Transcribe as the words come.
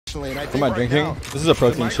Am I drinking? This is a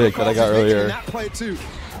protein shake that I got earlier.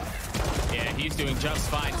 Yeah, he's doing just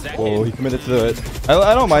fine. Oh, he committed to it.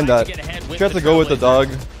 I don't mind that. He tried to go with the dog.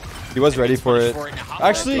 He was ready for it.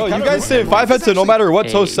 Actually, you guys say 5 head to no matter what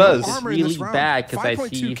Toast says. It's really bad because I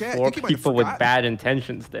see 4 people with bad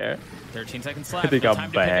intentions there. 13 seconds left. They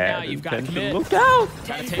got bad You've got to commit. intentions. Look out!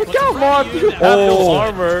 Look out, Mark! You have Oh. no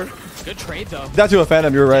armor. Good trade though. That to a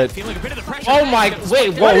Phantom, you're right. Feeling a bit of the pressure. Oh my!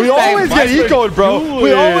 Wait, what? Bro, we is that always get Viper ecoed, bro. doing?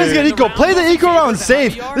 We always get eco. Play the eco round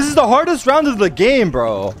safe. This is the hardest round of the game,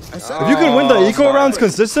 bro. If you can win the eco rounds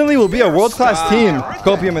consistently, we'll be a world-class team.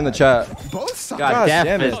 Copium in the chat. God, Def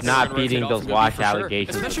damn it. is not beating those wash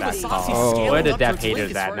allegations with that call. Where the Def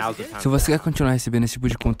haters at? Now's the time. Se você quer continuar recebendo esse tipo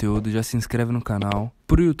de conteúdo, já se inscreve no canal,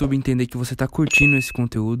 pro YouTube entender que você tá curtindo esse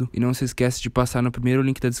conteúdo, e não se esquece de passar no primeiro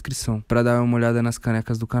link da descrição para dar uma olhada nas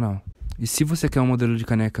canecas do canal. E se você quer um modelo de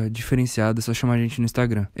caneca diferenciado, é só chamar a gente no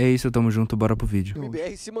Instagram. É isso, tamo junto, bora pro vídeo. O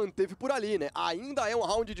BR se manteve por ali, né? Ainda é um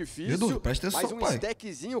round difícil, presta atenção, mas um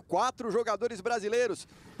stackzinho, 4 jogadores brasileiros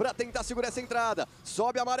pra tentar segurar essa entrada.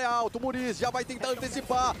 Sobe a maré alto, o Muriz já vai tentar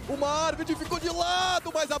antecipar. Uma árvore ficou de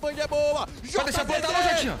lado, mas a bang é boa. JZ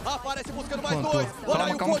aparece buscando mais 2. Olha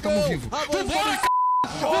aí o fogão.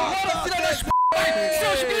 Vambora, filha das p***!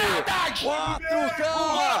 Seus piratas! 4K!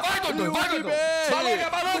 Vai, Dudu!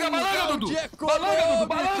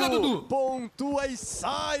 Balanga, Dudu! Pontua e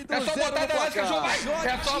sai do É só botar na cachorro, vai!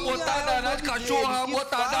 É só botar na cachorra,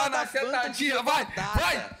 botar na sentadinha, vai!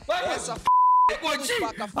 Essa gordinho!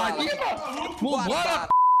 Anima! Vambora!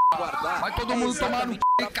 Vai todo mundo tomar no c***,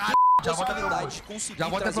 cara! Já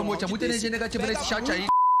volta essa moita, muita energia negativa nesse chat aí.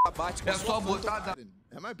 É só botar...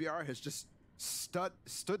 MIBR has just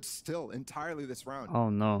stood still entirely this round.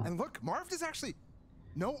 Oh no. And look, Marv is actually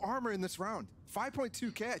no armor in this round.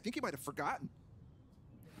 5.2k. I think he might have forgotten.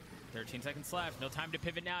 13 seconds left. No time to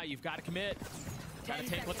pivot now. You've got to commit. Got to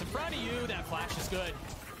take what's in front of you. That flash is good.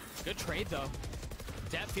 Good trade though.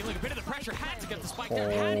 Def feeling a bit of the pressure. Had to get the spike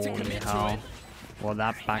there. Had to commit to it. Well,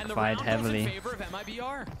 that backfired heavily.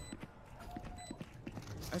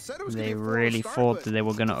 They really thought that they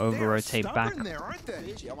were going to over-rotate back.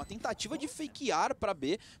 É uma tentativa de fakear para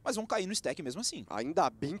B, mas vão cair no stack mesmo assim. Ainda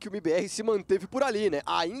bem que o MBR se manteve por ali, né?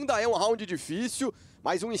 Ainda é um round difícil,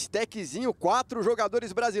 mas um stackzinho, 4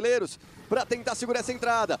 jogadores brasileiros pra tentar segurar essa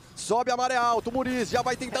entrada. Sobe a maré alto, o Muriz já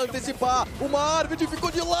vai tentar antecipar. Uma árvore ficou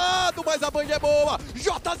de lado, mas a bang é boa.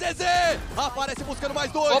 JZZ aparece buscando mais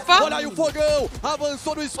 2. Opa! Olha aí o fogão,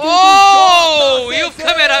 avançou no escudo. Oh! E o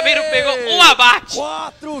cameraman pegou um abate.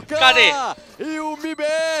 4K! Cadê? E o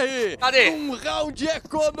MBR! Cadê? Um round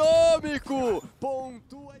econômico!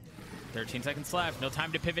 Pontua. 13 seconds left. No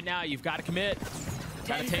time to pivot now. You've got to commit.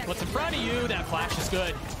 Got to take what's in front of you. That flash is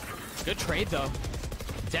good. Good trade though.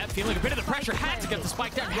 Def feeling a bit of the pressure. Had to get the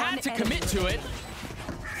spike down. Had to commit to it.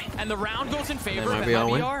 And the round goes in favor of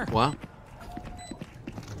MIBR. Wow.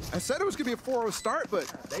 I said it was going to be a 4-0 start, but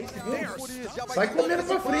Sai comendo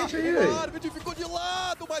pra frente aí, velho. Ficou de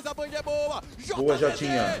lado, mas a bang é boa. Boa,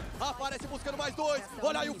 Jotinha. Aparece buscando mais 2.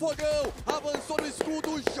 Olha aí o fogão. Avançou no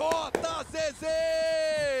escudo. JZZ.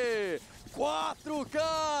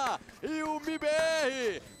 4K. E o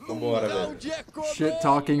MBR. Vambora, velho. Shit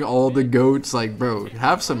talking all the goats, like, bro,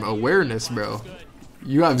 have some awareness, bro.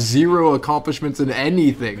 You have 0 accomplishments in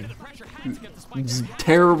anything.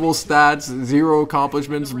 Terrible stats, 0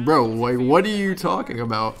 accomplishments, bro. Like, what are you talking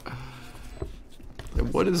about?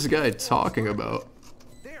 What is this guy talking about?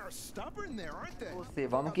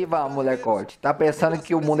 Vamos que vamos, molecote. Tá pensando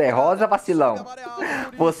que o mundo é rosa, vacilão?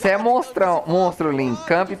 Você é monstrão, monstro, Link.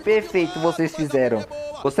 Camp perfeito vocês fizeram.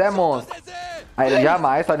 Você é monstro. Aí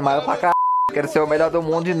jamais, só animado pra caralho. Quero ser o melhor do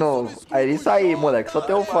mundo de novo. Aí isso aí, moleque. Sou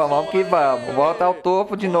teu fã, vamos que vamos. Volta ao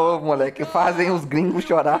topo de novo, moleque. Fazem os gringos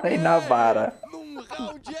chorarem na vara.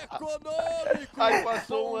 Ai,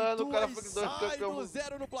 passou um ano, o cara foi 2 campeões.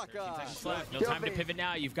 0 no placar. No time to pivot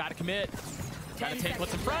now. You've got to commit. Got to take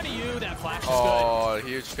what's in front of you. That flash is good. Oh,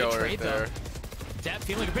 huge kill right there. Def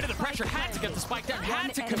feeling a bit of the pressure. Had to get the spike down.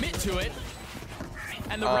 Had to commit to it.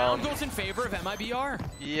 And the round goes in favor of MIBR.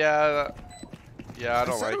 Yeah, I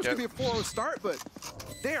don't I said like it was it. going to be a 4-0 start, but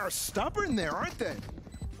they are stubborn there, aren't they?